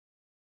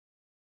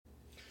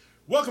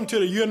Welcome to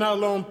the You're Not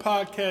Alone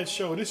podcast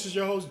show. This is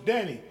your host,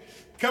 Danny,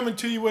 coming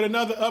to you with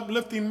another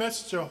uplifting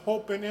message of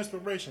hope and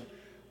inspiration.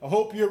 I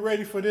hope you're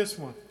ready for this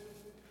one.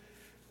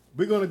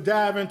 We're going to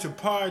dive into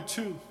part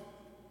 2,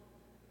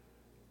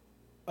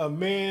 A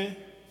Man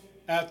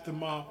After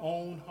My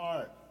Own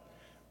Heart.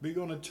 We're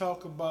going to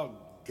talk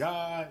about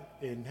God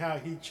and how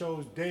he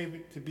chose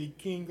David to be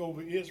king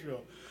over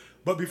Israel.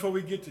 But before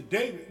we get to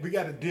David, we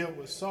got to deal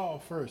with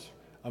Saul first.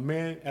 A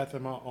Man After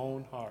My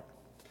Own Heart.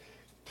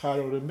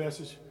 Title of the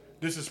message.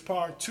 This is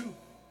part 2.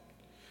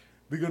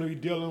 We're going to be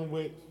dealing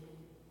with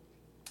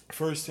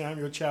 1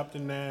 Samuel chapter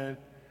 9.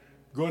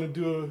 Going to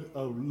do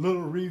a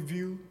little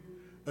review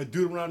of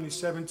Deuteronomy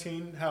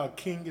 17, how a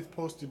king is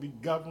supposed to be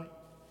governed.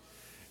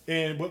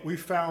 And what we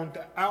found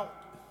out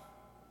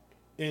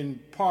in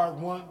part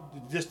 1,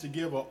 just to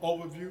give an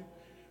overview.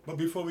 But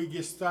before we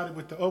get started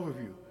with the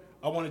overview,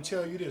 I want to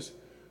tell you this.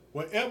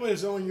 Whatever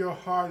is on your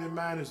heart and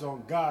mind is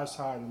on God's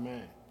heart and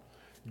mind.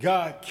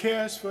 God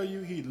cares for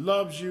you. He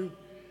loves you.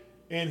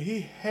 And he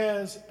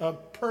has a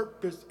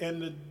purpose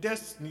and a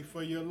destiny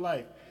for your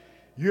life.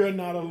 You're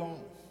not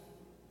alone.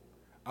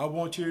 I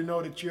want you to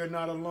know that you're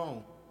not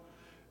alone.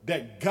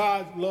 That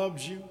God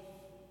loves you.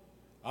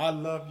 I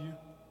love you.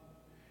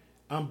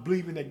 I'm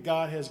believing that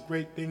God has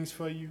great things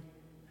for you.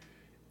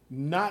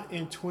 Not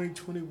in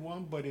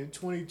 2021, but in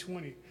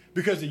 2020.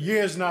 Because the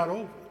year is not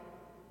over.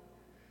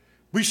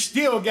 We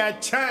still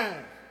got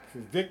time for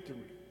victory.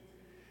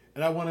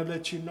 And I want to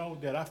let you know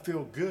that I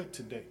feel good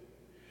today.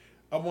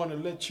 I want to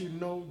let you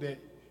know that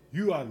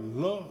you are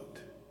loved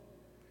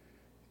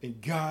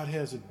and God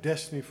has a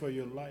destiny for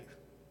your life.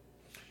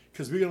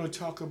 Because we're going to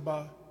talk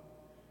about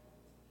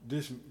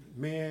this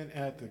man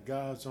after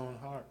God's own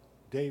heart,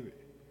 David.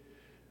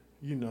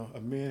 You know,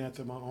 a man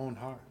after my own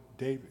heart,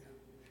 David.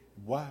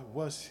 Why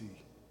was he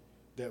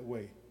that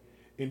way?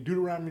 In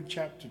Deuteronomy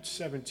chapter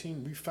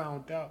 17, we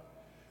found out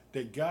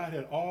that God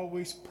had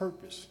always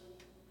purposed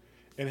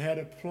and had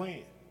a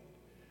plan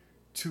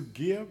to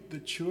give the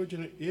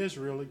children of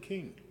Israel a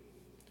king.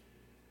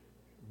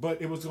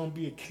 But it was going to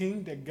be a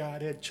king that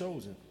God had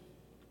chosen.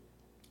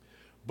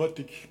 But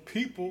the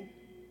people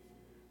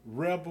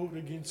rebelled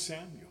against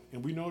Samuel.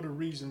 And we know the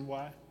reason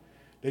why.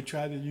 They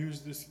tried to use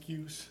the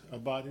excuse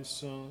about his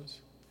sons.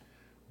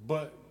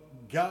 But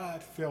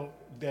God felt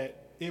that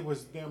it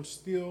was them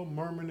still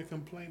murmuring and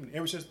complaining.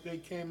 Ever since they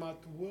came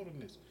out the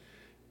wilderness.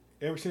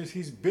 Ever since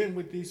he's been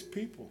with these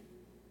people.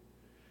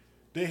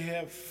 They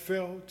have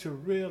failed to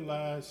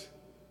realize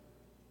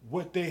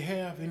what they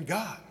have in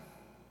God.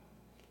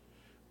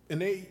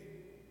 And they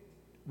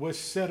were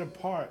set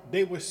apart.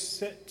 They were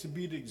set to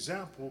be the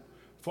example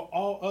for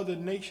all other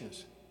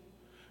nations.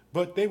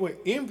 But they were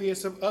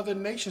envious of other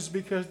nations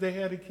because they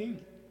had a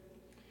king.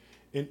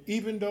 And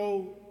even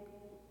though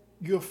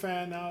you'll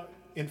find out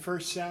in 1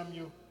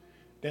 Samuel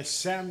that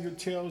Samuel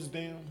tells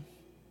them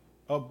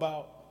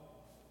about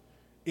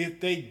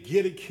if they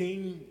get a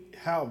king,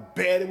 how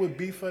bad it would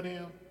be for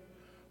them.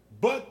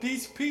 But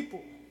these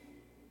people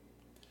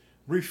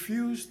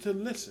refuse to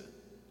listen.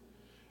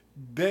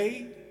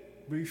 They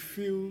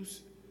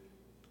refuse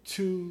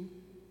to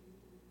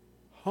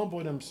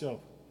humble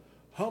themselves.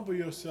 Humble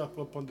yourself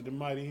up under the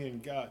mighty hand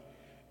of God,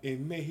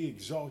 and may he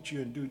exalt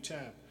you in due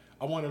time.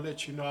 I want to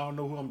let you know, I don't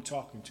know who I'm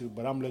talking to,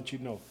 but I'm going to let you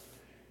know.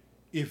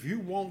 If you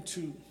want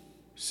to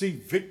see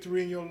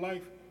victory in your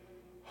life,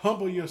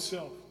 humble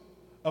yourself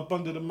up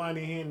under the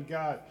mighty hand of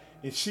God,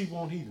 and see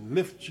won't he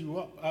lift you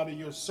up out of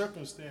your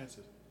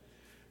circumstances.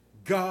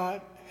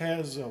 God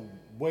has a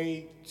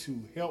way to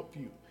help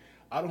you.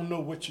 I don't know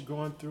what you're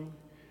going through.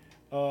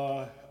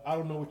 I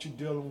don't know what you're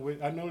dealing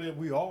with. I know that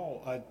we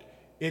all are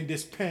in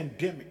this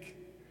pandemic,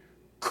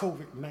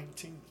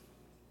 COVID-19.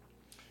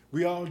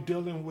 We all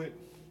dealing with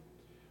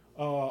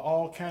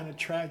all kind of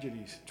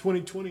tragedies.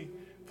 2020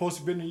 supposed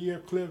to be the year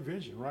of clear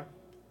vision, right?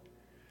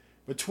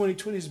 But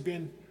 2020 has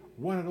been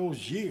one of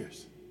those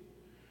years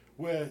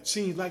where it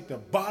seems like the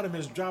bottom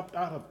has dropped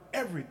out of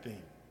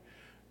everything.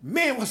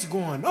 Man, what's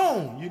going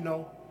on, you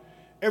know?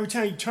 Every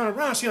time you turn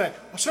around, see like,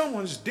 oh,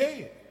 someone's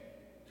dead.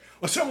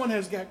 Or someone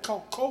has got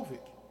caught COVID.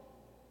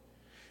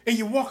 And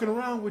you're walking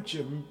around with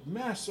your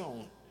mask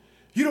on.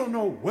 You don't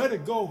know where to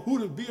go, who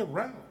to be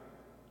around.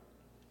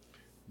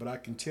 But I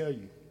can tell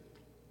you,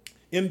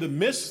 in the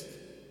midst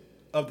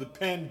of the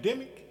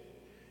pandemic,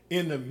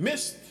 in the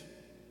midst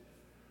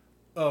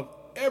of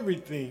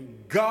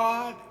everything,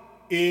 God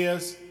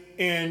is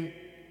in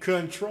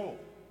control.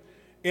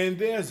 And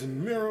there's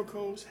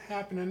miracles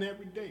happening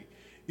every day.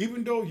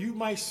 Even though you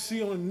might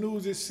see on the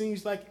news, it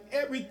seems like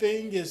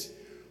everything is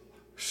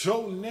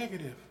so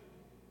negative.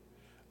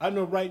 I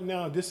know right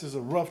now this is a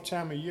rough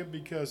time of year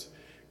because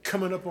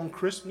coming up on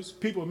Christmas,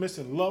 people are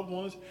missing loved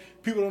ones.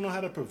 People don't know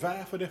how to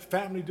provide for their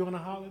family during the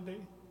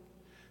holiday.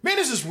 Man,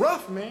 this is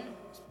rough, man.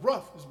 It's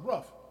rough. It's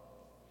rough.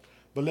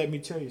 But let me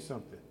tell you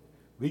something.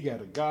 We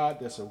got a God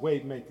that's a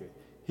way maker.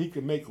 He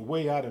can make a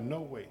way out of no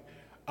way.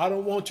 I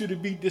don't want you to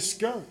be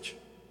discouraged.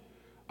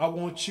 I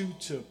want you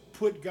to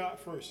put God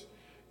first.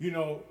 You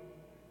know,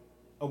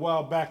 a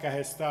while back I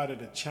had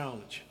started a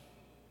challenge.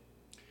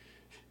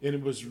 And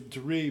it was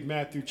to read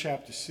Matthew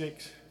chapter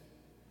 6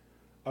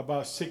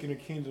 about seeking the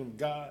kingdom of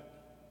God.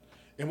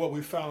 And what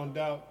we found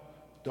out,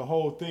 the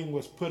whole thing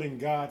was putting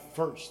God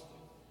first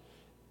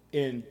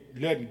and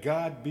letting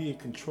God be in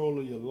control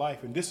of your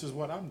life. And this is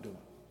what I'm doing.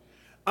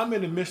 I'm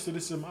in the midst of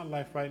this in my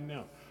life right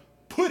now.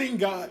 Putting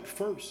God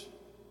first.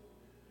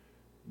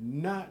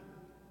 Not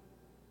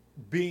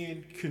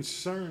being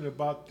concerned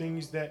about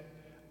things that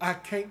I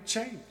can't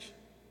change.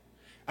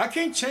 I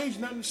can't change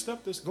none of the stuff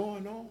that's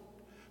going on.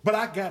 But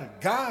I got a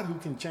God who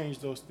can change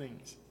those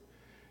things.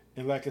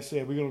 And like I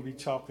said, we're going to be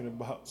talking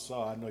about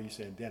Saul. I know you're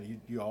saying, Danny,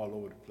 you're all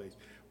over the place.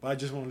 But I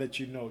just want to let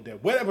you know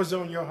that whatever's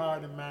on your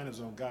heart and mind is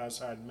on God's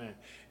heart and mind.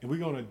 And we're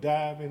going to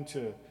dive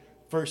into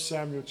 1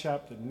 Samuel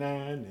chapter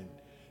 9 and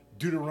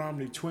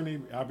Deuteronomy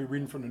 20. I'll be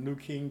reading from the New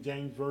King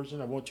James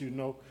Version. I want you to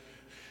know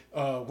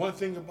one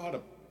thing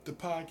about the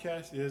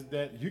podcast is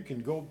that you can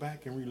go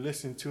back and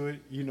re-listen to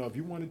it. You know, if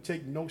you want to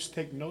take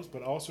notes,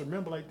 but also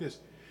remember like this.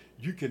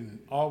 You can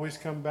always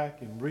come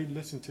back and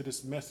re-listen to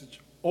this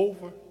message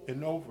over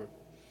and over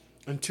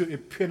until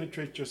it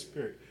penetrates your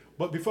spirit.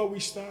 But before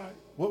we start,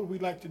 what would we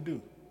like to do?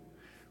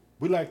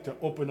 We like to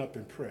open up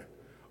in prayer.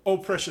 Oh,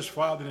 precious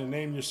Father, in the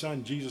name of your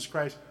Son, Jesus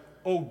Christ,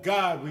 oh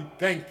God, we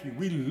thank you.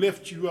 We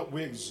lift you up.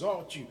 We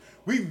exalt you.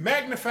 We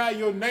magnify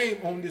your name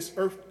on this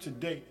earth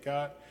today,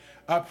 God.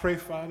 I pray,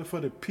 Father, for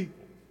the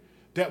people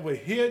that will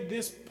hear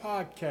this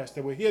podcast,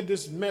 that will hear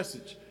this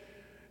message,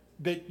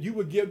 that you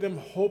would give them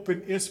hope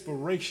and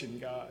inspiration,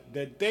 God,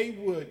 that they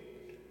would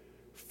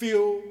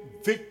feel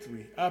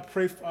victory. I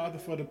pray, Father,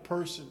 for the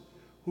person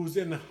who's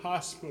in the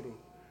hospital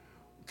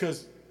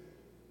because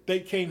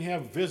they can't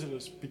have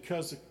visitors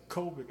because of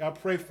COVID. I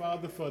pray,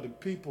 Father, for the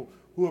people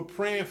who are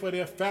praying for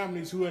their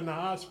families who are in the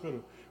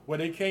hospital where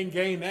they can't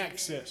gain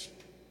access.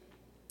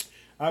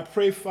 I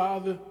pray,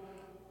 Father,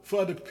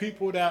 for the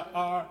people that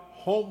are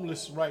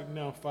homeless right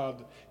now,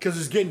 Father, because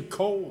it's getting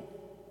cold.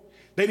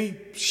 They need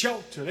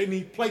shelter. They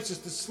need places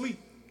to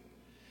sleep.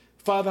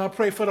 Father, I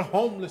pray for the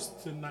homeless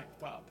tonight,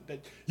 Father,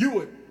 that you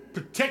would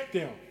protect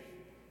them.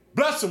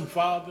 Bless them,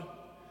 Father.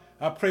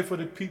 I pray for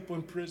the people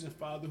in prison,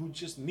 Father, who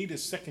just need a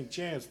second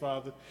chance,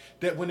 Father,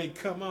 that when they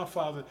come out,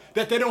 Father,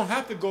 that they don't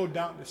have to go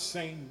down the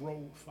same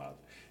road, Father.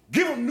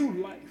 Give them new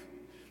life.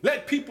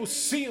 Let people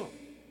see them.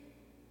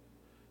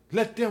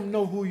 Let them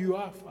know who you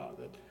are,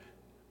 Father.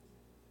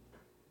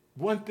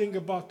 One thing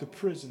about the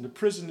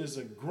prison is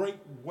a great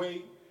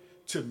way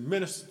to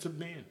minister to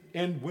men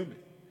and women.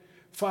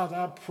 Father,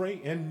 I pray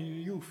in the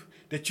youth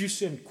that you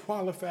send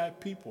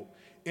qualified people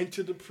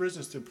into the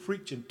prisons to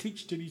preach and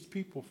teach to these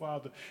people,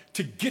 Father,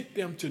 to get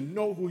them to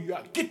know who you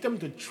are, get them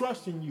to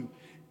trust in you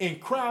and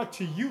cry out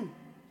to you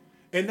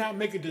and not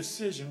make a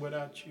decision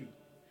without you.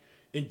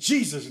 In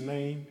Jesus'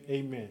 name,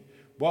 amen.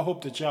 Well, I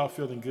hope that y'all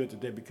feeling good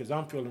today because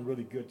I'm feeling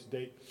really good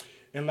today.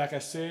 And like I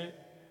said,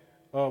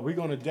 we're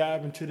going to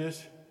dive into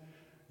this,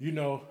 you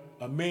know,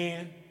 a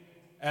man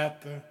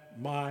after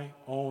my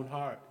own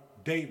heart,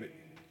 David.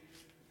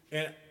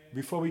 And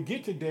before we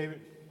get to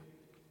David,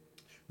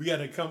 we got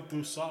to come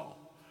through Saul.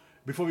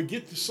 Before we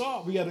get to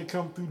Saul, we got to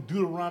come through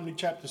Deuteronomy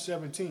chapter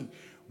 17.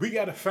 We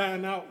got to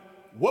find out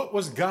what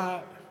was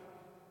God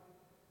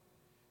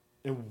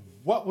and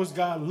what was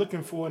God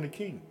looking for in a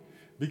king.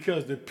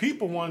 Because the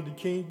people wanted the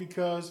king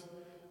because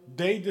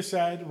they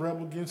decided to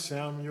rebel against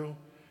Samuel.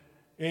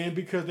 And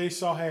because they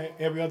saw how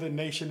every other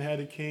nation had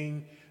a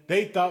king,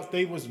 they thought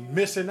they was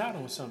missing out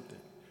on something.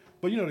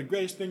 But you know, the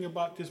greatest thing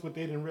about this, what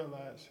they didn't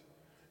realize,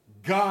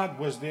 God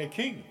was their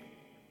king.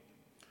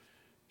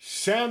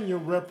 Samuel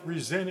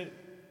represented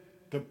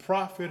the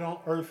prophet on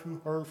earth who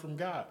heard from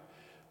God.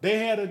 They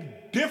had a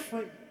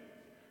different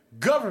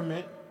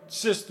government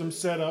system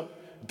set up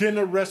than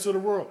the rest of the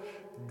world.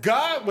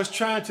 God was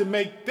trying to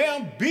make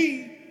them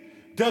be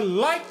the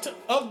light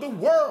of the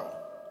world,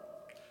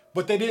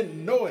 but they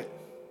didn't know it.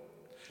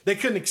 They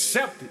couldn't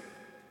accept it.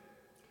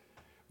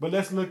 But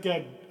let's look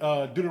at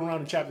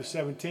Deuteronomy chapter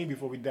 17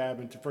 before we dive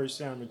into 1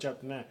 Samuel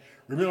chapter 9.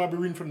 Remember, I'll be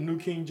reading from the New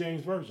King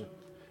James Version.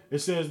 It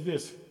says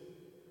this: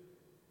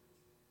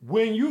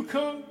 when you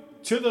come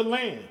to the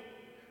land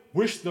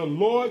which the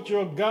Lord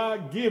your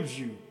God gives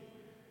you,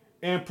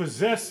 and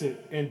possess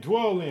it and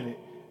dwell in it,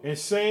 and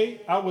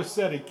say, I will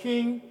set a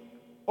king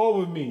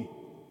over me,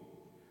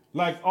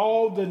 like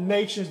all the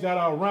nations that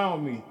are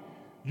around me.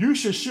 You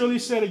should surely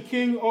set a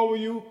king over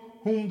you,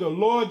 whom the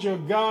Lord your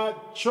God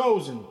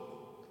chosen,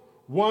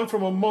 one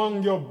from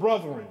among your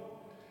brethren.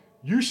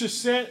 You should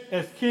set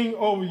as king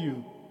over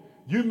you.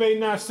 You may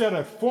not set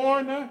a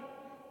foreigner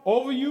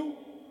over you,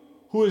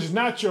 who is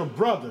not your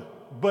brother,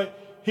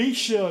 but he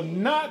shall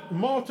not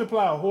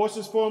multiply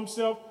horses for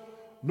himself,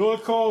 nor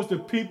cause the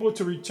people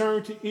to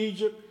return to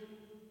Egypt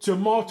to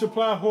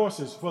multiply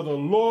horses. For the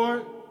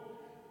Lord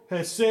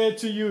has said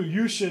to you,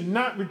 you should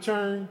not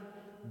return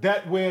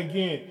that way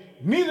again.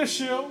 Neither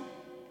shall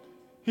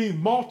he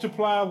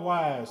multiply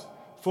wives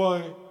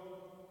for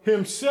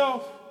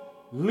himself,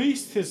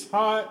 lest his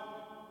heart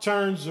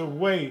turns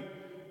away,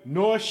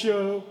 nor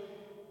shall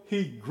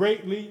he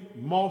greatly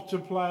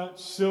multiply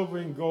silver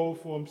and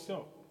gold for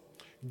himself.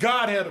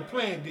 God had a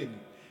plan, didn't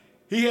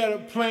he? He had a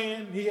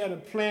plan. He had a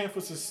plan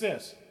for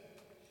success.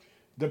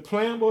 The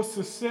plan for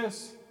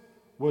success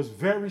was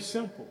very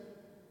simple.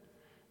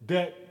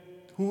 That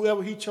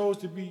whoever he chose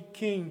to be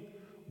king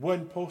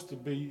wasn't supposed to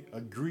be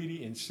a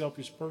greedy and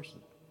selfish person.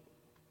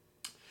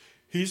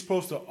 He's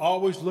supposed to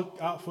always look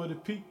out for the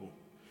people.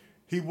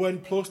 He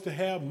wasn't supposed to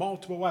have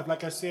multiple wives.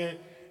 Like I said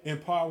in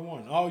part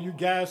 1, all you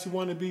guys who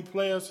want to be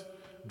players,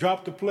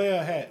 drop the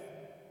player hat.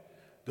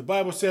 The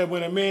Bible said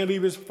when a man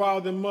leave his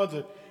father and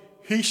mother,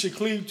 he should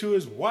cleave to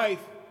his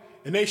wife,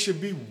 and they should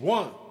be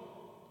one.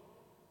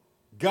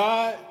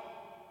 God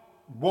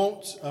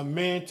wants a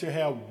man to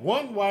have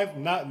one wife,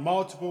 not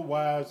multiple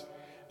wives,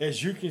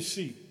 as you can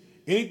see.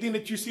 Anything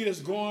that you see that's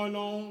going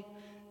on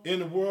in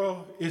the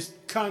world is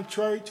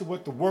contrary to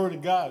what the Word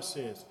of God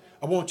says.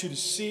 I want you to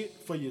see it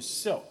for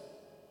yourself.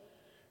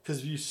 Because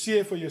if you see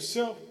it for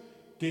yourself,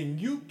 then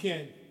you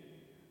can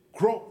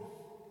grow.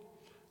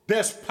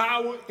 There's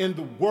power in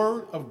the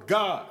Word of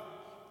God.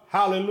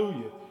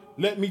 Hallelujah.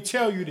 Let me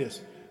tell you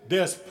this.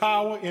 There's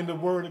power in the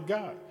Word of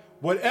God.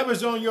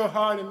 Whatever's on your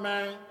heart and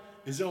mind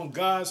is on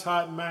God's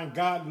heart and mind.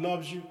 God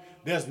loves you.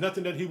 There's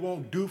nothing that he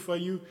won't do for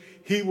you.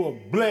 He will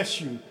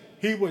bless you.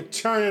 He will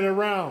turn it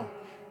around.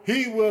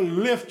 He will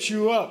lift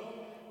you up.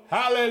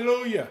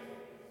 Hallelujah.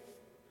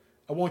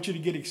 I want you to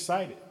get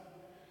excited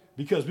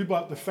because we're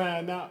about to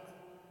find out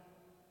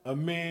a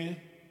man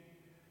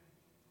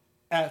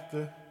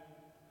after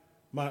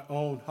my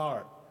own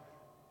heart.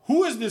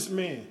 Who is this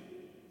man?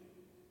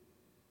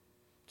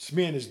 This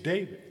man is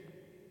David.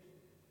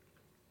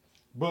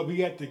 But we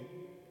got to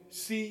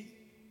see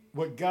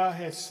what God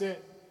has said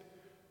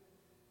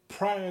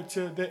prior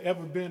to there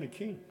ever being a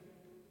king.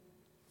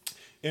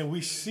 And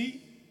we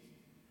see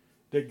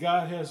that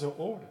God has an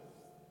order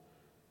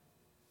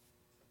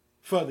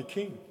for the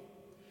king.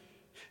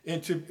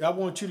 And I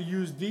want you to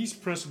use these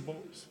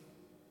principles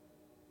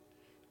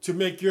to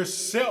make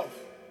yourself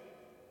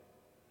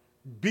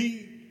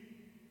be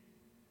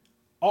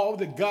all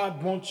that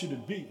God wants you to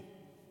be.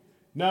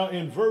 Now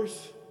in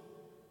verse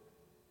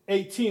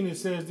 18 it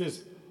says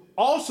this,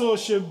 also it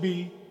should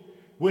be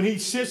when he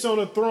sits on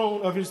the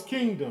throne of his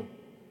kingdom,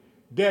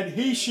 that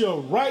he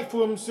shall write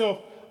for himself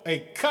a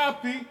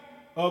copy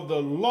of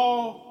the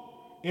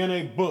law in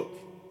a book.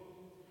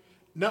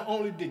 Not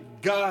only did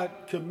God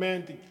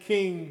command the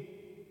king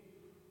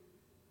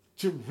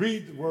to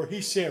read the word,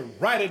 he said,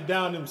 write it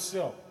down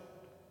himself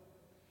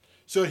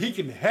so he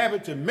can have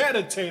it to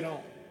meditate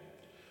on.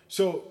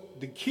 So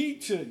the key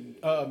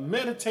to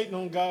meditating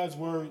on God's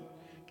word,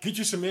 get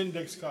you some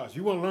index cards.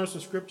 You want to learn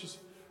some scriptures?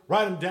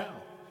 Write them down.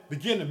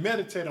 Begin to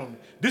meditate on them.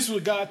 This is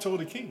what God told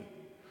the king.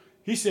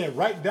 He said,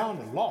 write down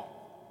the law.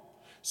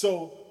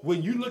 So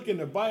when you look in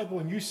the Bible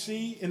and you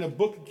see in the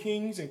book of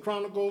Kings and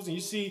Chronicles and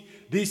you see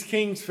these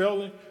kings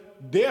failing,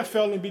 they're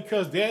failing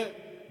because they're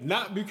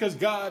not because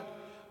God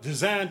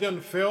designed them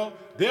to fail.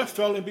 They're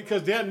failing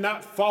because they're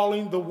not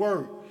following the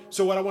word.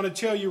 So what I want to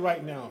tell you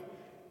right now,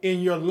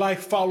 in your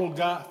life, follow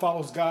God's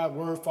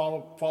word,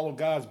 follow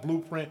God's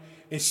blueprint,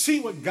 and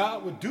see what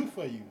God would do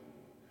for you.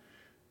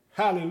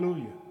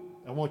 Hallelujah.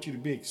 I want you to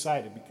be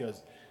excited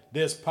because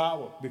there's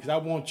power, because I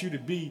want you to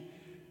be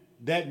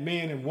that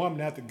man and woman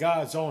after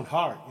God's own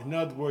heart. In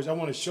other words, I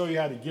want to show you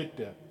how to get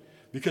there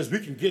because we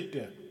can get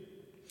there.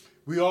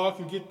 We all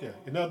can get there.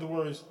 In other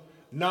words,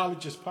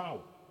 knowledge is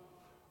power.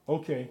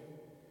 Okay.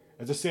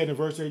 As I said in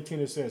verse 18,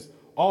 it says,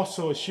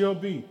 also it shall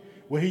be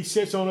when he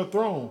sits on the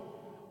throne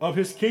of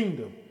his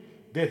kingdom,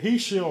 that he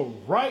shall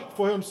write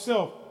for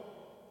himself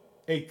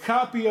a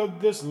copy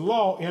of this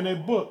law in a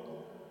book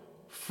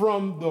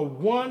from the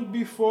one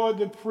before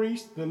the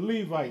priests, the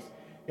Levites,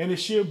 and it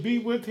shall be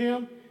with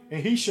him,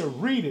 and he shall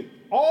read it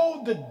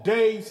all the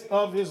days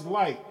of his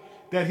life,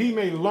 that he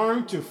may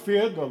learn to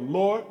fear the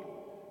Lord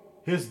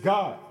his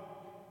God,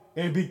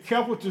 and be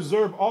careful to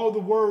observe all the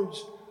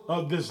words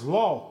of this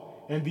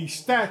law and these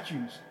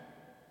statutes.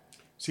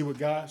 See what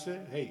God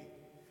said? Hey,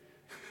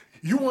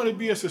 you want to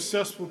be a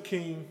successful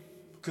king,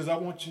 because I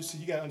want you to see,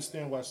 you got to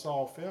understand why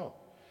Saul fell.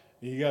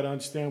 And you got to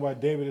understand why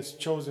David is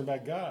chosen by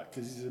God,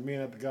 because he's a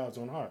man after God's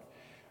own heart.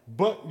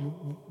 But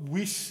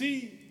we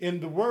see in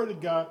the word of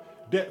God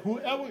that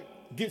whoever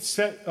gets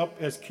set up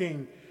as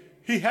king,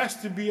 he has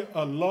to be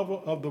a lover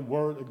of the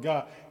word of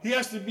God. He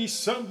has to be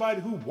somebody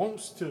who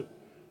wants to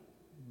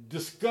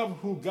discover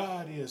who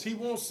God is. He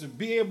wants to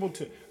be able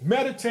to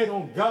meditate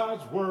on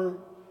God's word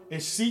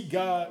and see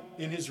God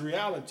in his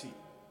reality.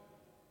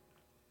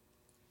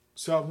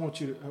 So I want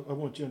you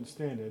to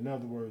understand that. In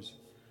other words,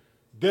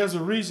 there's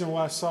a reason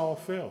why Saul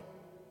fell.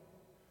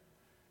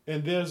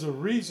 And there's a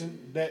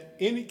reason that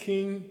any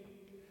king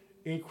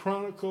in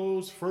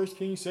Chronicles, 1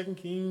 Kings, 2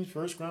 Kings,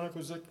 1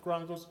 Chronicles, 2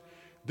 Chronicles,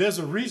 there's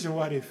a reason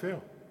why they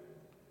fell.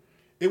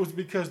 It was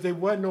because they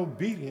weren't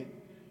obedient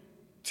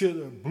to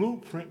the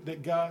blueprint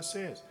that God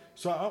says.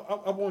 So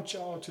I want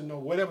y'all to know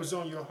whatever's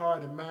on your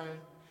heart and mind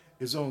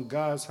is on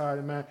God's heart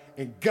and mind.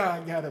 And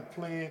God got a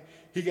plan.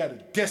 He got a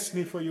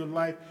destiny for your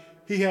life.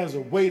 He has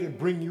a way to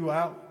bring you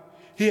out.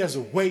 He has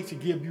a way to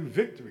give you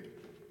victory.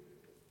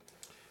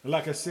 And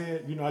like I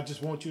said, I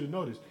just want you to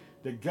notice,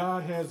 that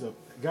God has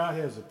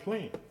a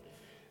plan.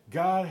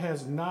 God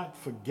has not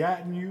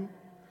forgotten you.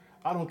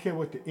 I don't care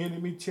what the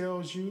enemy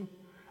tells you.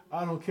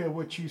 I don't care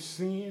what you're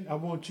seeing. I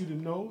want you to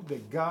know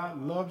that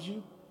God loves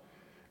you,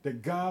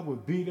 that God will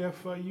be there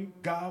for you.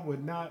 God will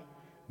not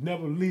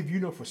never leave you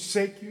nor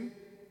forsake you.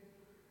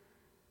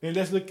 And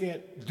let's look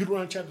at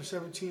Deuteronomy chapter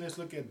 17. Let's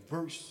look at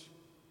verse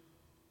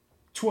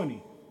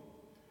 20.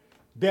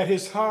 That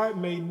his heart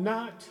may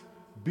not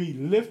be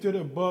lifted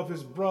above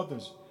his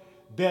brothers,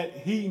 that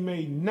he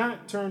may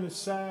not turn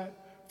aside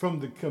from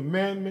the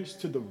commandments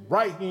to the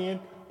right hand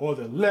or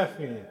the left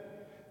hand,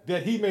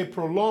 that he may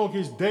prolong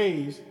his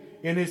days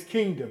in his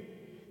kingdom,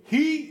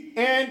 he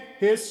and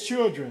his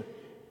children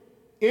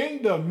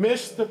in the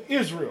midst of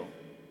Israel.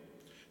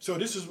 So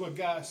this is what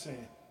God's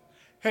saying.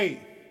 Hey,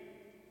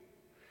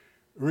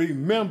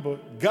 remember,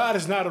 God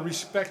is not a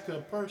respecter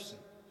of person.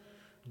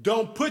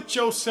 Don't put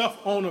yourself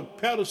on a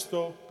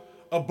pedestal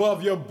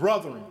above your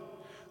brethren.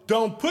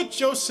 Don't put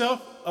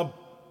yourself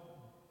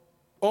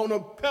on a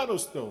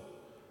pedestal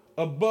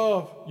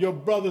above your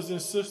brothers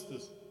and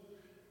sisters.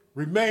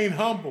 Remain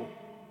humble.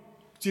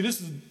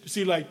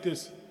 See like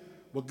this,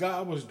 what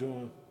God was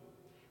doing,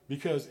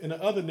 because in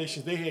the other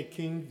nations, they had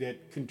kings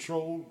that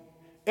controlled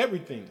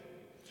everything.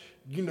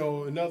 You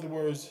know, in other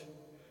words,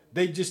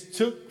 they just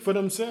took for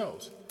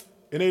themselves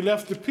and they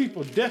left the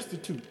people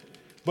destitute.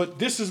 But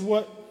this is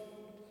what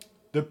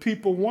the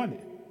people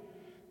wanted.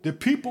 The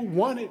people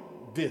wanted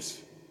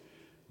this.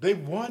 They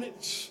wanted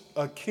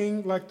a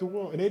king like the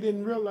world, and they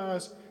didn't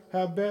realize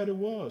how bad it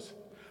was.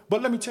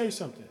 But let me tell you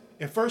something.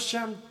 In 1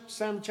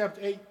 Samuel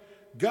chapter 8,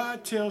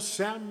 God tells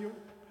Samuel,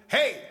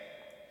 hey,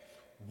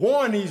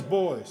 warn these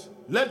boys.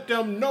 Let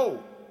them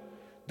know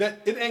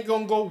that it ain't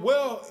going to go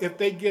well if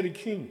they get a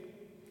king.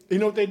 You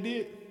know what they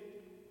did?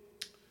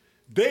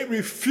 They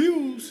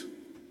refused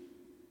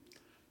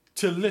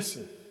to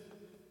listen.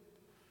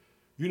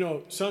 You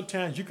know,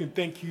 sometimes you can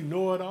think you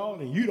know it all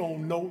and you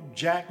don't know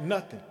jack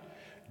nothing.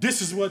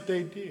 This is what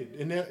they did.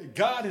 And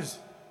God is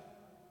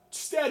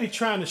steady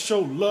trying to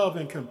show love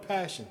and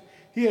compassion.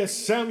 He has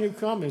Samuel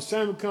come, and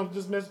Samuel comes with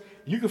this message.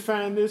 You can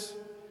find this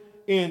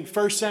in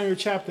 1 Samuel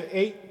chapter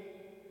 8,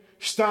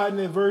 starting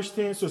at verse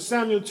 10. So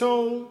Samuel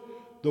told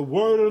the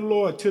word of the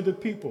Lord to the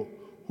people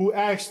who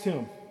asked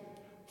him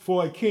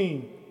for a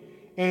king.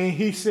 And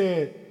he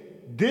said,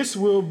 this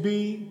will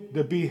be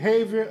the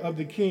behavior of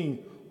the king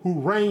who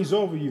reigns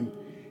over you.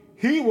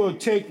 He will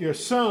take your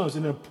sons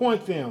and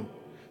appoint them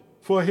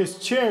for his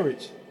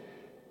chariots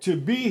to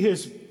be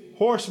his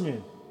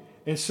horsemen,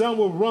 and some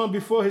will run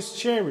before his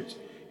chariots.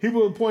 He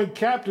will appoint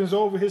captains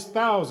over his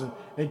 1,000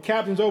 and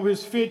captains over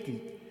his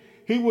 50.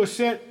 He will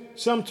set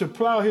some to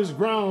plow his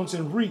grounds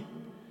and reap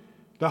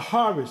the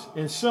harvest,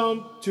 and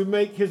some to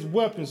make his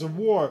weapons of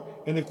war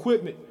and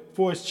equipment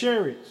for his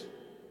chariots.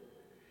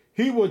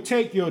 He will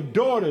take your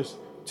daughters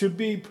to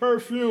be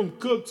perfume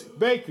cooks,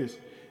 bakers,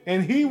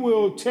 and he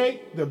will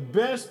take the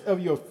best of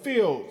your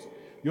fields,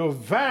 your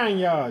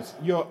vineyards,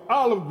 your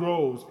olive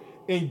groves,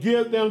 and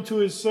give them to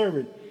his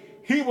servant.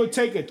 He will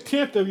take a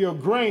tenth of your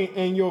grain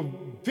and your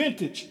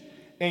vintage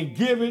and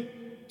give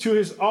it to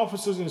his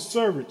officers and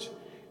servants.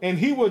 And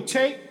he will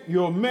take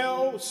your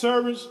male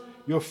servants,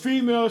 your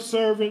female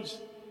servants,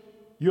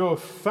 your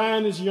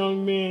finest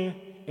young men,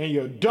 and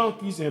your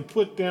donkeys, and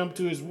put them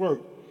to his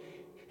work.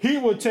 He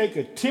will take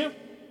a tenth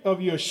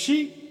of your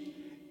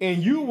sheep,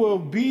 and you will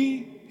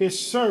be his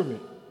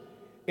servant.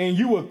 And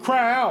you will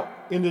cry out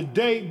in the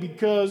day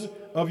because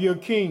of your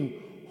king,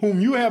 whom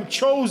you have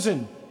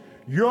chosen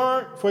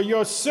for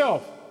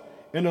yourself,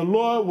 and the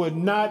Lord will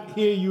not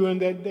hear you in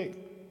that day.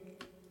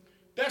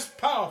 That's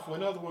powerful.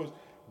 In other words,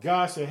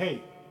 God said,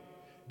 hey,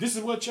 this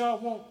is what y'all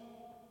want.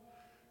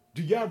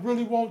 Do y'all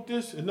really want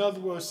this? In other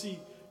words, see,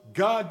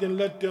 God didn't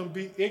let them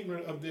be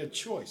ignorant of their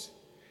choice.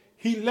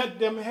 He let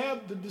them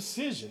have the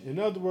decision. In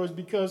other words,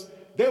 because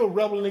they were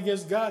rebelling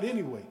against God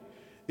anyway.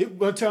 It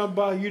was talking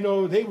about, you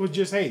know, they were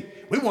just, hey,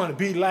 we want to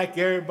be like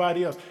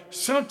everybody else.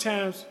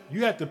 Sometimes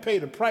you have to pay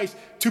the price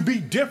to be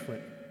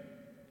different.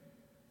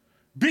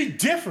 Be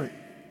different.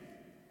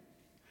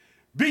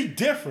 Be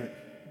different.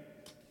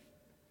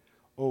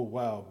 Oh,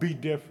 wow. Be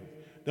different.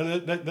 Now,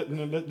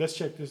 let's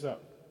check this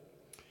out.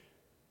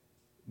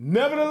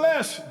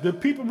 Nevertheless, the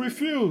people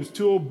refused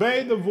to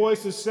obey the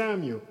voice of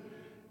Samuel.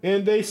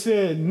 And they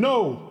said,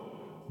 no,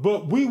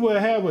 but we will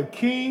have a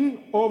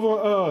king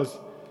over us,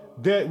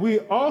 that we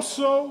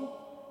also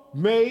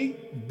may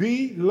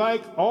be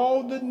like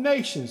all the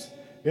nations,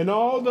 and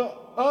all the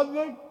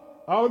other,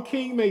 our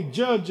king may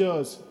judge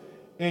us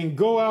and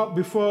go out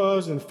before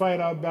us and fight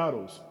our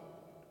battles.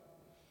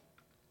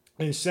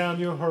 And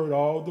Samuel heard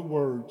all the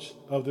words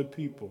of the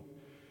people,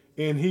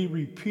 and he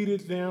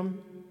repeated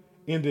them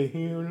in the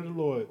hearing of the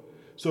Lord.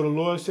 So the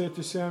Lord said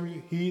to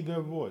Samuel, heed their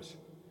voice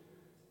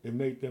and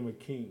make them a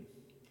king.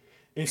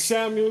 And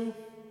Samuel,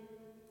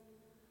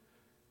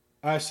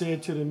 I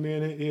said to the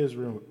men of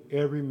Israel,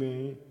 every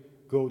man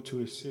go to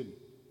his city.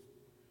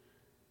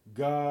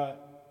 God,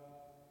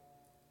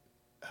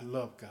 I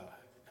love God.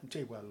 I'm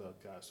tell you why I love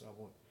God. So I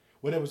want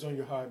whatever's on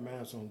your heart,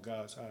 man's on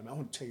God's heart. I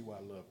want to tell you why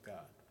I love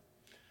God.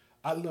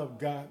 I love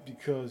God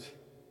because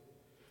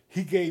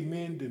he gave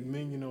men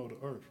dominion over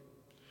the earth.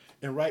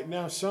 And right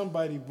now,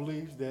 somebody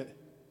believes that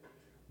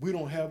we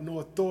don't have no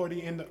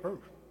authority in the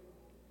earth.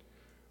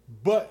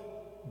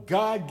 But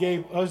God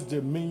gave us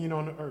dominion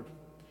on the earth.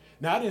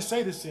 Now, I didn't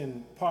say this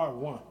in part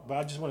one, but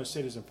I just want to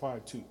say this in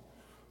part two.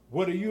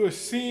 What you are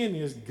seeing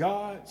is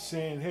God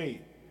saying,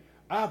 hey,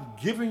 I've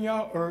given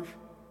y'all earth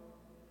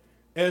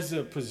as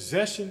a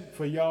possession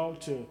for y'all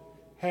to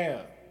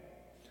have.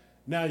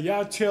 Now,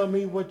 y'all tell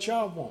me what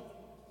y'all want.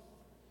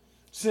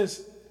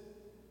 Since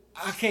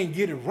I can't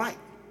get it right.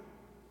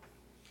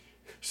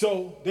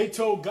 So they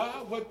told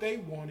God what they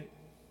wanted.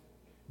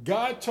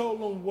 God told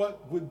them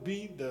what would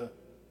be the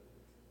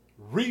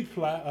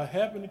reply of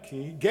having the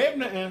king. He gave them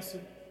the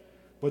answer,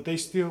 but they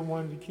still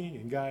wanted the king,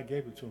 and God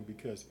gave it to them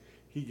because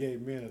he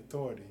gave men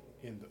authority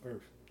in the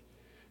earth.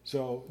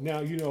 So now,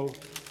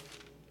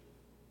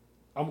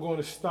 I'm going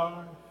to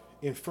start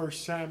in 1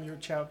 Samuel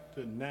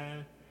chapter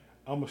 9.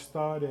 I'm going to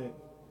start at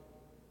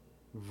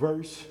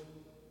verse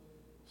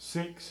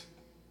 6.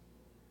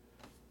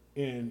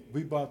 And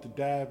we about to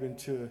dive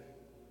into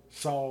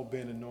Saul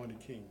being anointed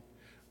king.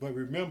 But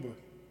remember,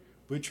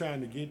 we're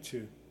trying to get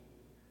to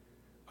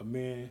a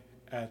man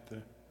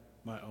after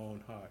my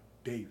own heart,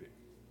 David.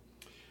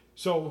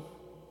 So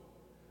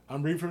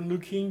I'm reading from the New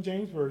King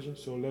James Version,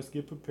 so let's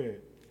get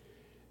prepared.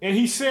 And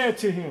he said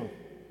to him,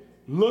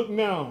 look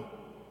now,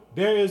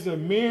 there is a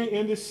man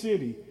in the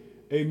city,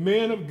 a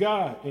man of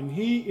God, and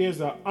he is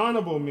an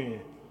honorable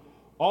man.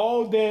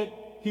 All that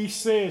he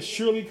says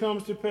surely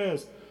comes to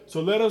pass.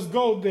 So let us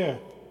go there,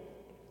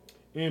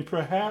 and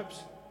perhaps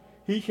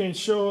he can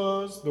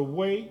show us the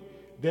way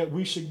that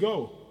we should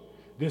go.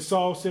 Then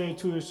Saul said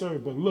to his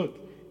servant, but look,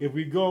 if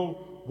we go,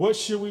 what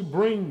should we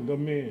bring the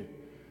men?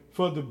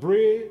 For the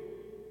bread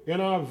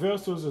in our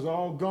vessels is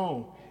all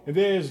gone, and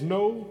there is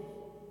no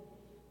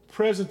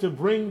present to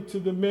bring to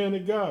the man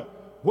of God.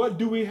 What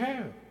do we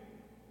have?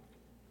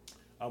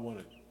 I want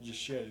to just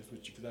share this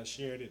with you because I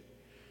shared it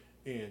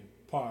in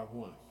part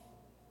one.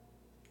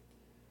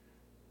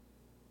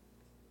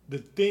 The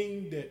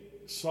thing that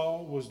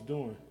Saul was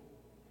doing,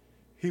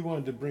 he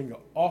wanted to bring an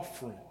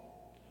offering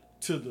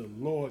to the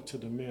Lord, to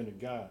the man of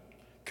God,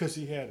 because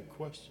he had a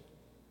question.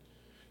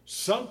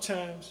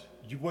 Sometimes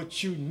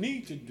what you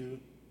need to do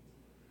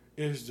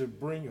is to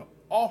bring an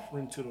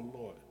offering to the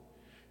Lord,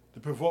 to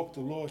provoke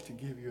the Lord to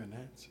give you an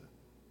answer.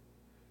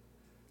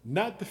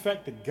 Not the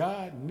fact that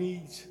God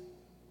needs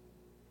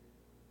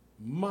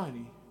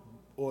money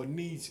or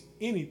needs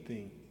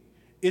anything.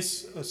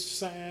 It's a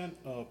sign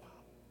of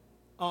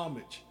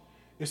homage.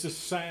 It's a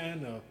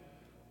sign of,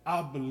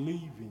 I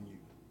believe in you.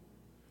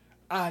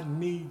 I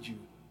need you.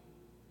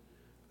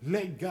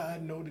 Let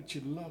God know that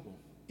you love him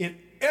in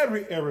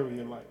every area of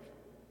your life.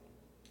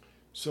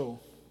 So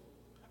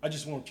I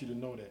just want you to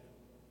know that.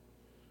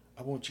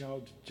 I want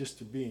y'all just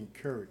to be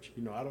encouraged.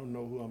 I don't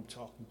know who I'm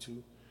talking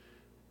to,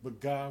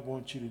 but God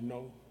wants you to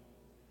know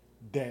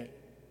that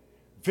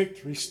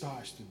victory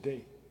starts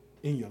today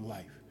in your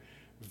life.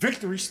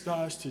 Victory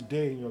starts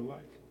today in your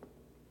life.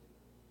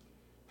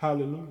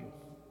 Hallelujah.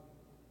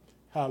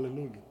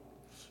 Hallelujah.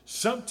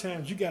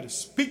 Sometimes you got to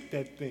speak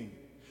that thing.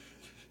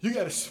 You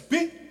got to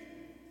speak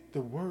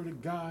the word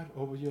of God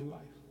over your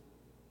life.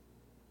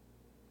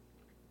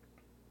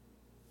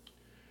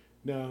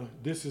 Now,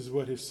 this is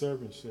what his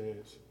servant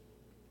says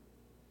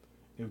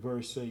in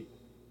verse 8.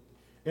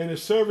 And the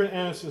servant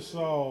answered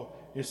Saul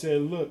and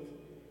said, look,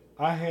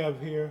 I have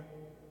here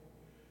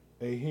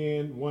a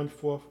hin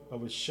 1/4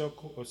 of a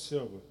shekel of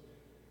silver.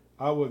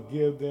 I will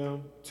give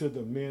them to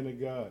the men of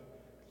God.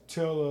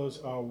 Tell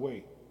us our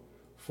way.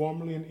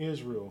 Formerly in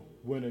Israel,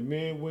 when a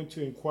man went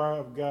to inquire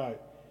of God,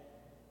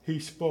 he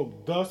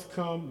spoke, thus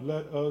come,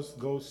 let us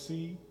go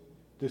see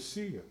the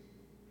seer.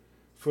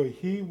 For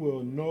he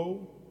will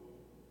know,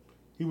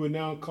 he's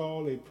now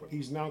called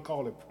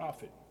a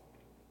prophet.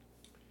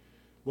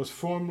 Was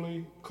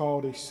formerly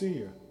called a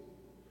seer.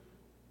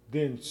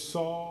 Then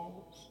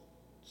Saul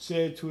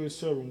said to his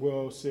servant,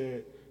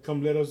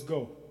 come, let us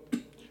go,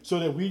 so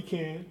that we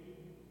can.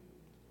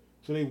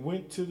 So they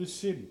went to the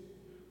city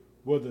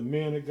where the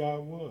man of God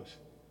was.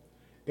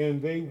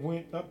 And they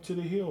went up to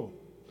the hill,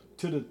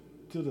 to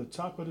the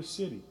top of the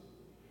city.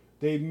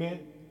 They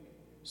met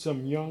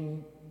some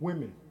young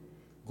women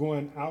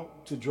going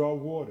out to draw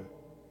water.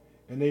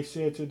 And they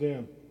said to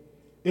them,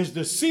 is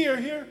the seer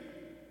here?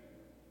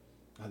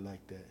 I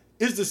like that.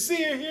 Is the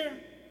seer here?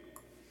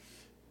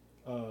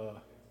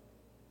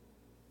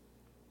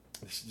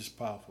 This is just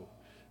powerful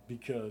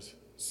because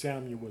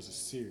Samuel was a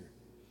seer.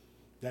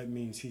 That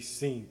means he's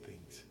seen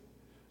things.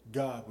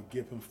 God would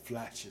give him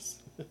flashes.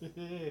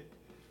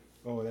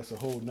 Oh, that's a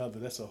whole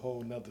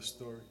nother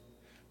story.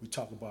 We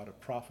talk about a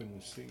prophet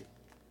and a seer.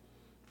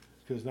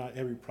 Because not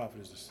every prophet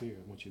is a seer.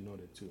 I want you to know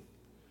that too.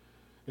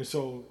 And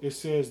so it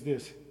says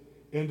this.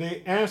 And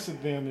they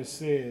answered them and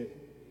said,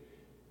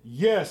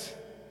 yes,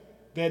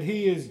 that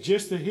he is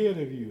just ahead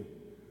of you.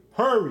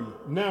 Hurry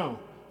now,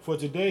 for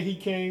today he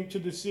came to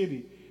the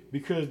city,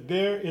 because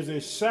there is a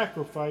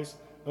sacrifice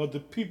of the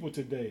people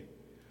today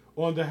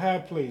on the high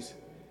place.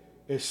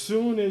 As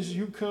soon as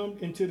you come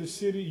into the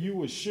city, you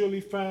will surely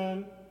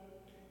find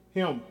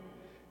him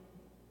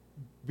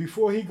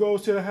before he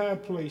goes to the high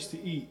place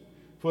to eat.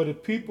 For the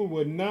people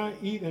will not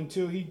eat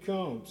until he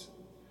comes,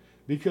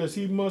 because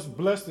he must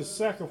bless the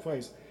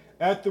sacrifice.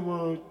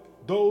 Afterward,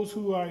 those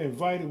who are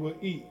invited will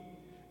eat.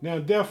 Now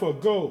therefore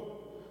go,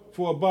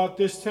 for about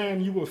this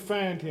time you will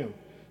find him.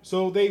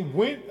 So they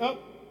went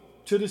up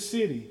to the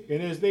city,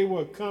 and as they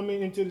were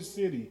coming into the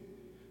city,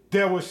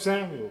 there was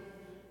Samuel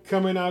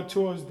coming out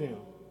towards them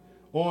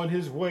on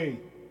his way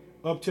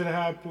up to the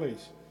high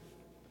place.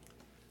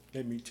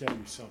 Let me tell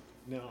you something.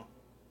 Now,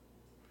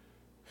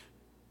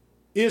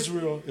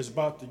 Israel is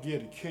about to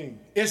get a king.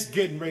 It's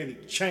getting ready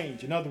to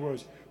change. In other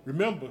words,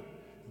 remember,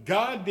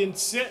 God didn't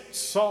set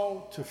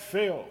Saul to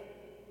fail.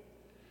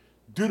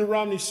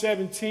 Deuteronomy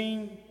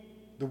 17,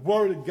 the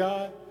word of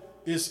God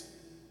it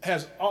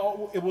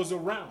was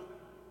around.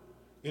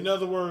 In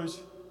other words,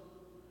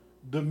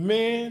 the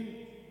man,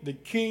 the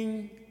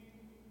king,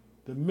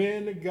 the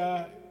man of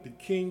God, the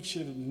king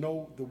should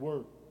know the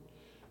word.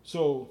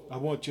 So I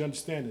want you to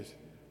understand this.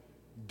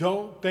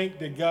 Don't think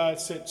that God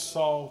set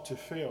Saul to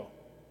fail.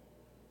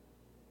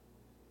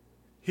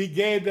 He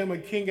gave them a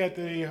king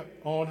after their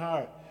own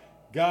heart.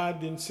 God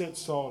didn't set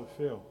Saul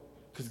to fail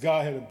because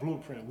God had a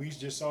blueprint. We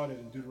just saw that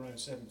in Deuteronomy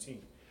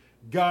 17.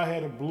 God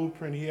had a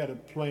blueprint. He had a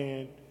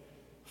plan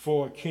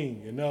for a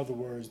king. In other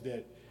words,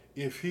 that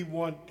if he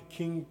wanted the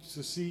king to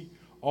succeed,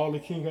 all the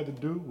king had to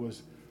do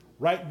was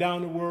write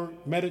down the word,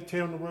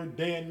 meditate on the word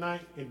day and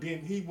night, and then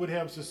he would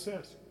have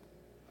success.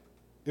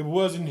 It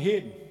wasn't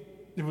hidden.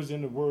 It was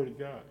in the word of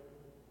God.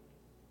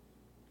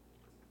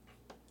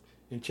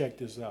 And check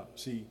this out.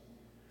 See,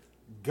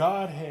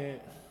 God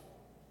had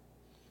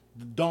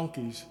the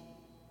donkeys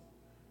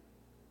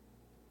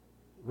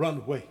run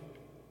away.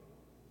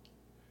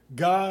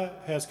 God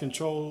has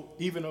control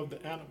even of the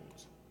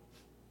animals.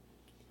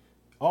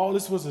 All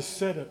this was a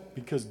setup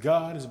because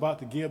God is about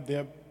to give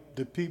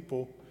the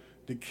people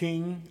the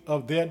king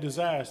of their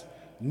desires,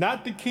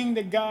 not the king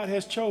that God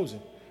has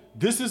chosen.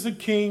 This is a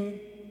king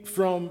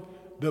from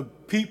the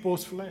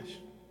people's flesh.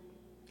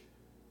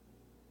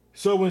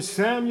 So when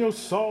Samuel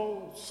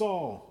saw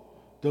Saul,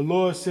 the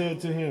Lord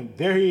said to him,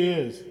 there he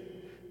is,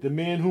 the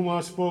man whom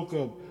I spoke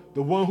of,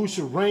 the one who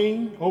should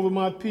reign over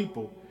my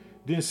people.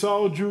 Then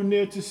Saul drew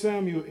near to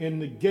Samuel in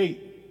the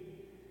gate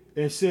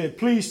and said,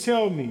 please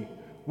tell me,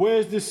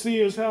 where's the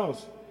seer's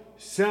house?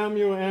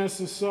 Samuel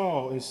answered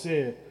Saul and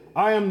said,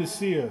 I am the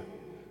seer.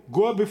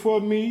 Go up before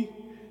me,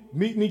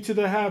 meet me to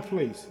the high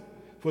place,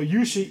 for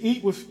you should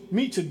eat with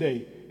me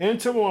today and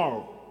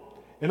tomorrow,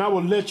 and I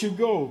will let you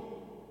go,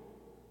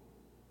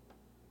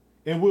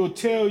 and will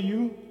tell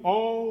you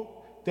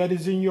all that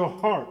is in your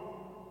heart.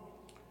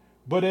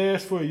 But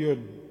as for your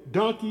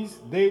donkeys,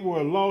 they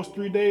were lost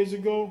 3 days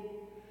ago.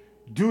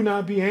 Do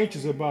not be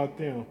anxious about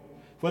them,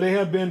 for they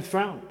have been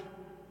found,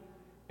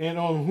 and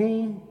on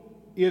whom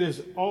it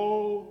is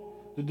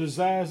all the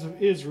desires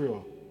of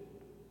Israel.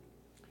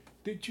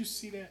 Did you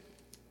see that?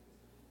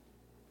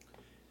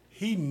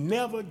 He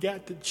never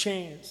got the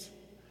chance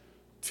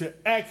to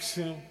ask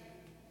him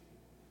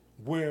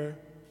where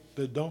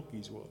the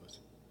donkeys was.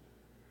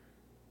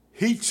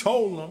 He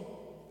told them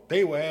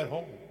they were at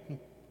home.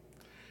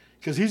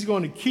 Because he's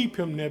going to keep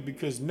him there,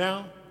 because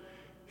now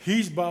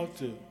he's about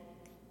to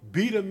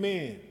be the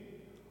man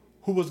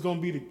who was going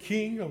to be the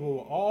king of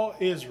all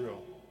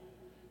Israel,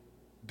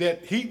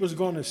 that he was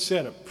going to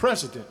set a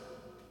precedent.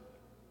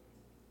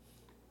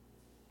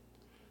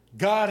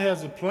 God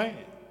has a plan.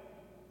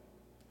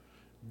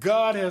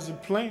 God has a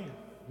plan.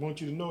 I want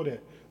you to know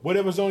that.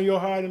 Whatever's on your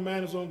heart and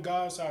mind is on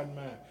God's heart and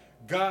mind.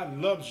 God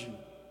loves you.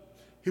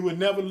 He will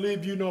never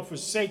leave you nor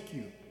forsake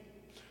you.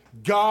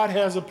 God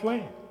has a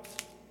plan.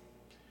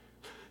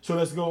 So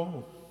let's go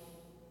on.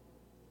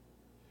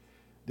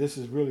 This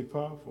is really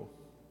powerful.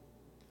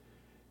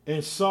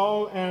 And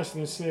Saul answered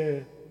and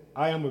said,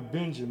 I am a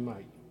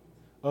Benjamite,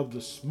 of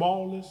the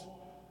smallest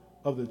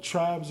of the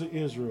tribes of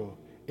Israel,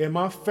 and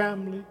my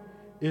family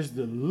is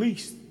the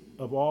least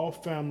of all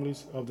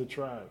families of the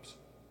tribes.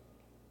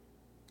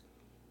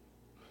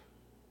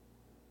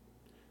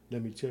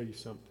 Let me tell you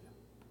something.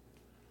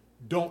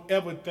 Don't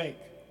ever think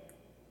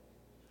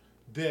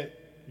that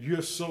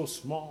you're so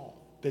small,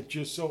 that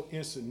you're so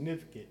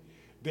insignificant,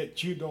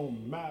 that you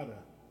don't matter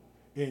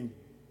in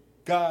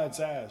God's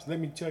eyes. Let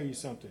me tell you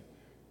something.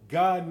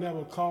 God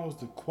never calls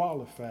the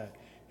qualified.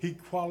 He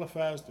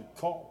qualifies the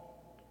called.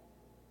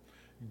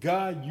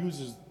 God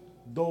uses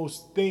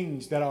those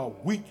things that are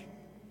weak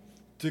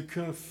to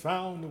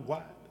confound the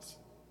wise.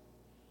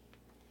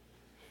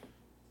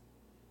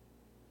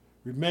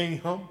 Remain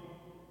humble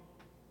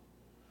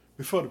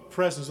before the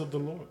presence of the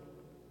Lord.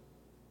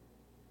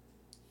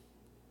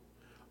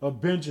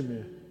 Of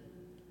Benjamin,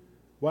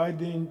 why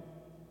then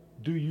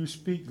do you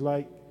speak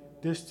like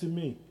this to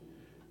me?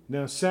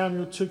 Now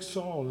Samuel took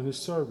Saul and his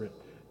servant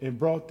and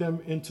brought them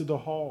into the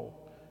hall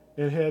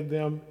and had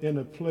them in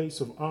a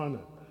place of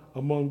honor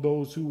among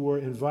those who were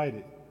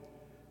invited.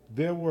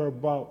 There were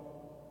about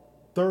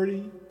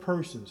 30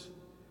 persons.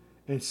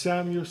 And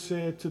Samuel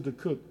said to the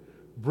cook,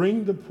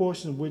 Bring the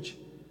portion which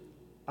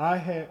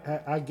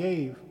I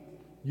gave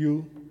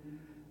you,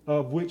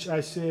 of which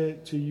I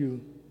said to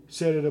you,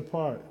 set it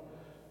apart.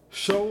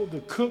 So the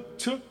cook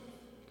took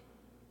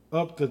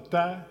up the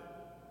thigh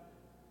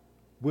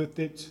with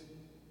its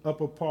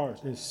upper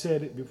parts and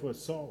set it before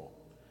Saul.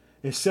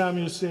 And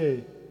Samuel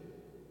said,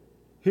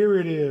 here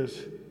it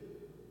is,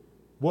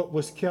 what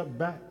was kept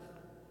back.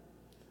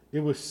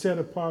 It was set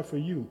apart for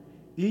you.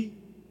 Eat,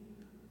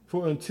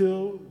 for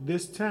until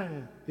this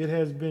time it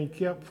has been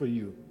kept for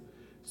you,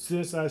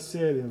 since I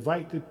said,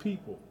 invite the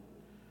people.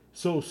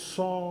 So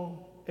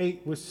Saul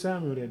ate with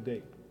Samuel that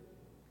day.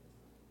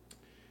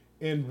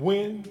 And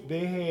when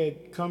they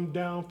had come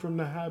down from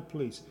the high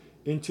place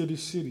into the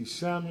city,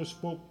 Samuel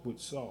spoke with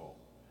Saul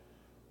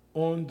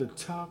on the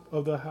top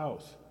of the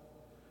house.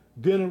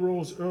 Then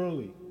arose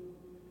early,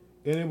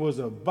 and it was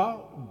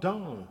about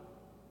dawn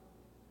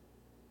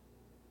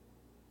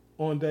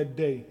on that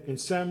day. And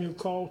Samuel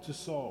called to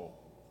Saul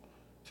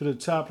to the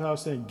top of the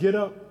house, saying, get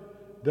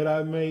up, that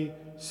I may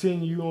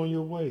send you on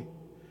your way.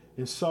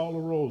 And Saul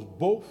arose.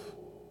 Both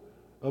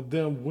of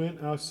them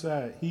went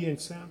outside, he and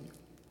Samuel.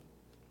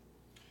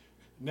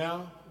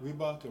 Now we're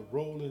about to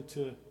roll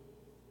into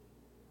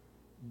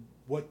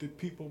what the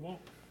people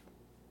want.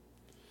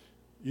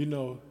 You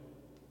know,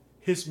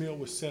 his meal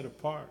was set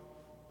apart.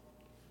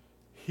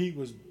 He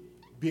was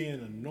being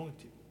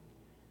anointed.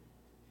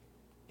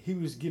 He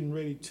was getting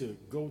ready to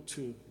go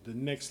to the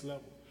next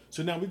level.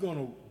 So now we're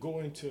going to go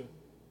into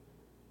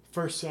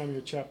 1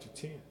 Samuel chapter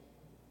 10.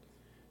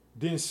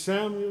 Then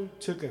Samuel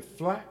took a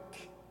flask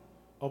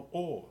of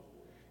oil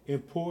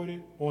and poured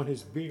it on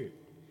his beard.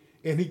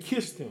 And he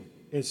kissed him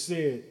and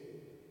said,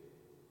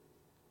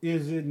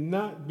 is it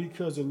not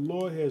because the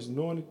Lord has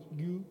anointed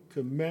you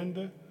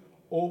commander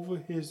over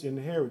his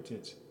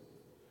inheritance?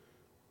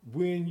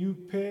 When you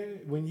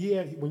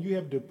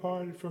have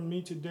departed from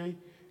me today,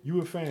 you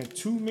will find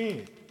 2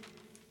 men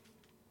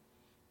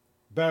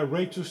by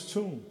Rachel's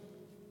tomb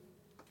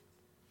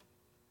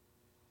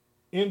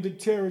in the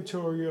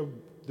territory of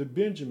the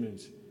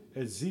Benjamins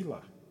at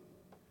Zelah.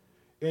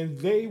 And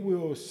they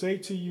will say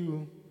to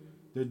you,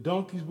 the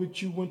donkeys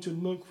which you went to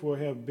look for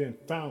have been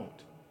found.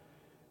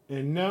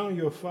 And now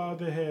your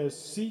father has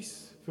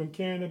ceased from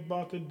caring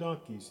about the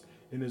donkeys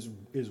and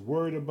is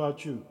worried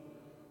about you.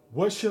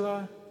 What shall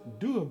I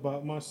do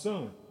about my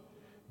son?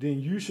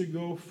 Then you should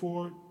go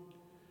forward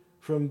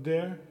from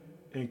there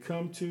and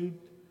come to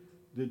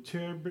the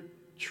terebinth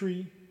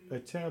tree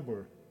at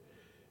Tabor.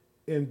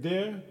 And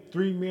there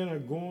 3 men are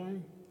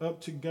going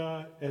up to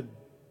God at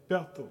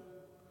Bethel,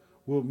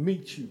 will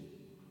meet you.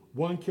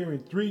 One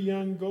carrying 3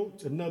 young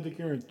goats, another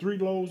carrying 3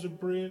 loaves of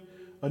bread,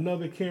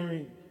 another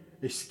carrying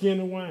a skin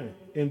of wine.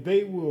 And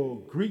they will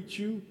greet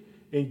you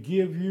and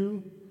give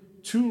you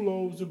 2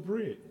 loaves of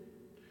bread,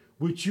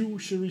 which you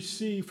shall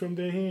receive from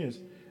their hands.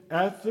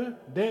 After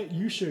that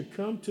you shall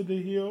come to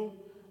the hill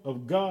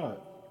of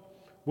God,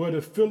 where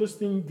the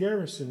Philistine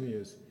garrison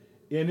is.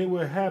 And it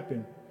will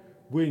happen,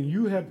 when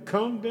you have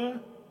come there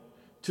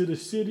to the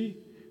city,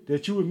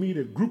 that you will meet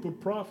a group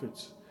of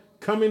prophets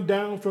coming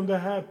down from the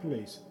high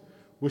place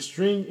with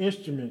string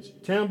instruments,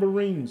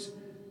 tambourines,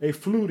 a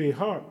flute, a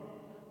harp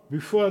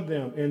before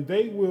them, and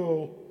they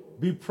will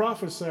be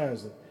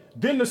prophesying.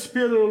 Then the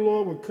Spirit of the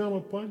Lord will come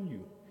upon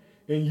you,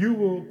 and you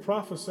will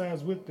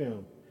prophesy with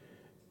them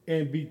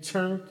and be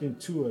turned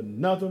into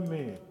another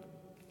man.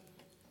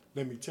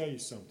 Let me tell you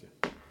something.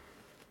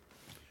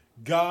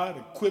 God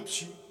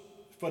equips you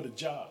for the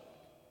job.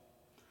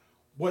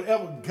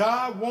 Whatever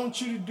God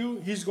wants you to do,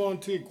 he's going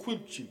to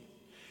equip you.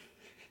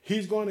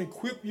 He's going to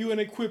equip you and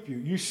equip you.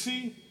 You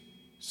see,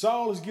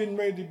 Saul is getting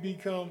ready to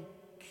become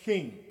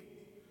king.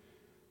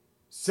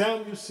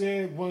 Samuel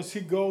said once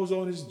he goes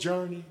on his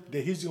journey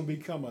that he's going to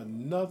become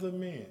another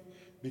man.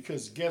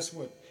 Because guess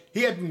what?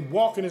 He had been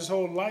walking his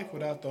whole life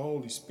without the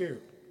Holy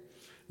Spirit.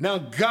 Now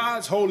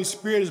God's Holy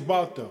Spirit is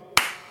about to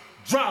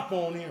drop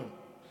on him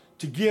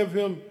to give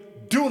him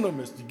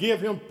dunamis, to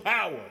give him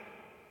power,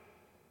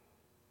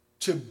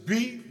 to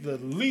be the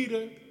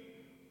leader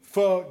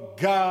for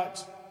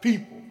God's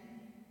people.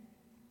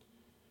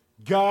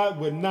 God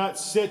will not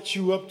set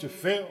you up to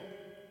fail.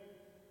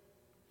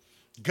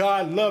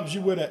 God loves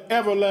you with an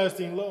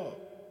everlasting love.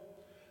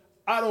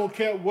 I don't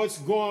care what's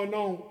going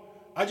on.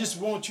 I just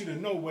want you to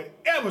know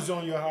whatever's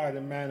on your heart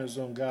and mind is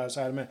on God's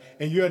heart and mind.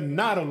 And you're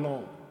not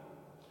alone.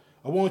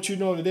 I want you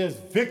to know that there's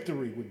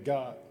victory with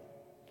God.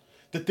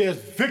 That there's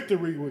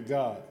victory with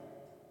God.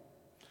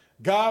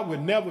 God will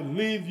never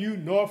leave you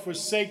nor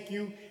forsake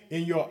you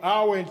in your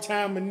hour and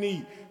time of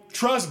need.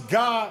 Trust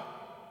God.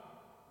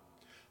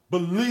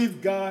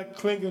 Believe God,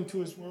 clinging to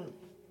his word.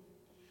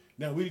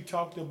 Now, we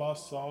talked about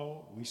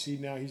Saul. We see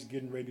now he's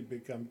getting ready to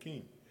become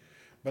king.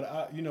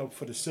 But,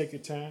 for the sake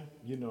of time,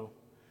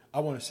 I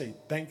want to say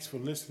thanks for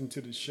listening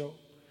to the show.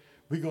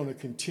 We're going to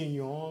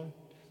continue on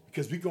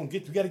because we got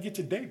to get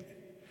to David.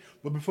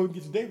 But before we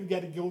get to David, we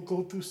got to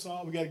go through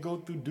Saul. We got to go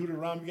through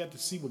Deuteronomy. We got to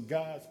see what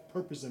God's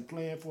purpose and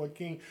plan for a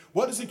king.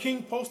 What is a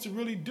king supposed to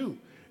really do?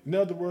 In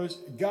other words,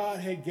 God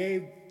had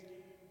gave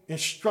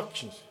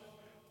instructions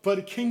for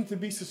the king to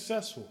be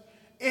successful.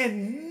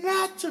 and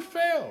not to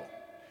fail.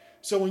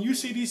 So when you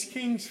see these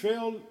kings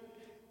fail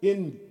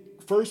in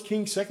 1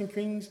 Kings, 2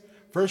 Kings,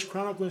 1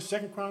 Chronicles,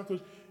 2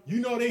 Chronicles, you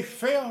know they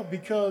failed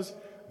because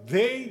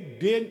they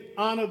didn't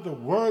honor the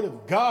word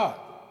of God.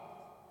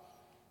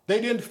 They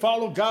didn't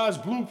follow God's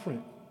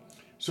blueprint.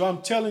 So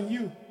I'm telling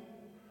you,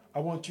 I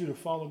want you to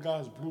follow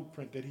God's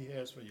blueprint that he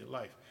has for your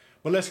life.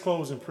 But let's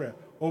close in prayer.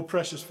 Oh,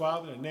 precious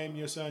Father, in the name of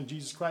your Son,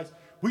 Jesus Christ,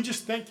 we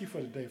just thank you for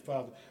today,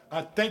 Father.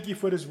 I thank you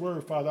for this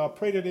word, Father. I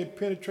pray that it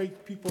penetrates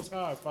people's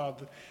heart,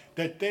 Father,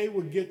 that they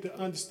will get to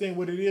understand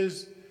what it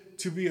is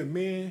to be a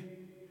man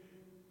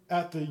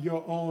after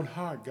your own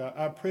heart, God.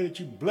 I pray that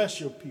you bless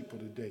your people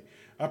today.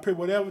 I pray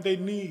whatever they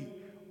need,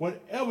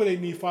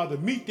 Father,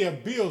 meet their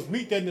bills,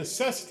 meet their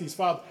necessities,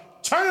 Father.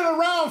 Turn it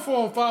around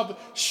for them, Father.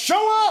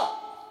 Show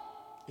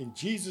up. In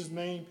Jesus'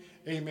 name,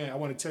 amen. I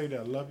want to tell you that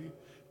I love you.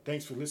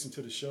 Thanks for listening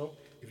to the show.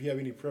 If you have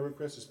any prayer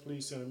requests,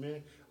 please send them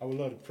in. I would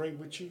love to pray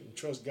with you and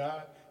trust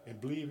God and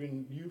believe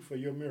in you for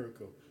your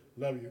miracle.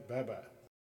 Love you. Bye-bye.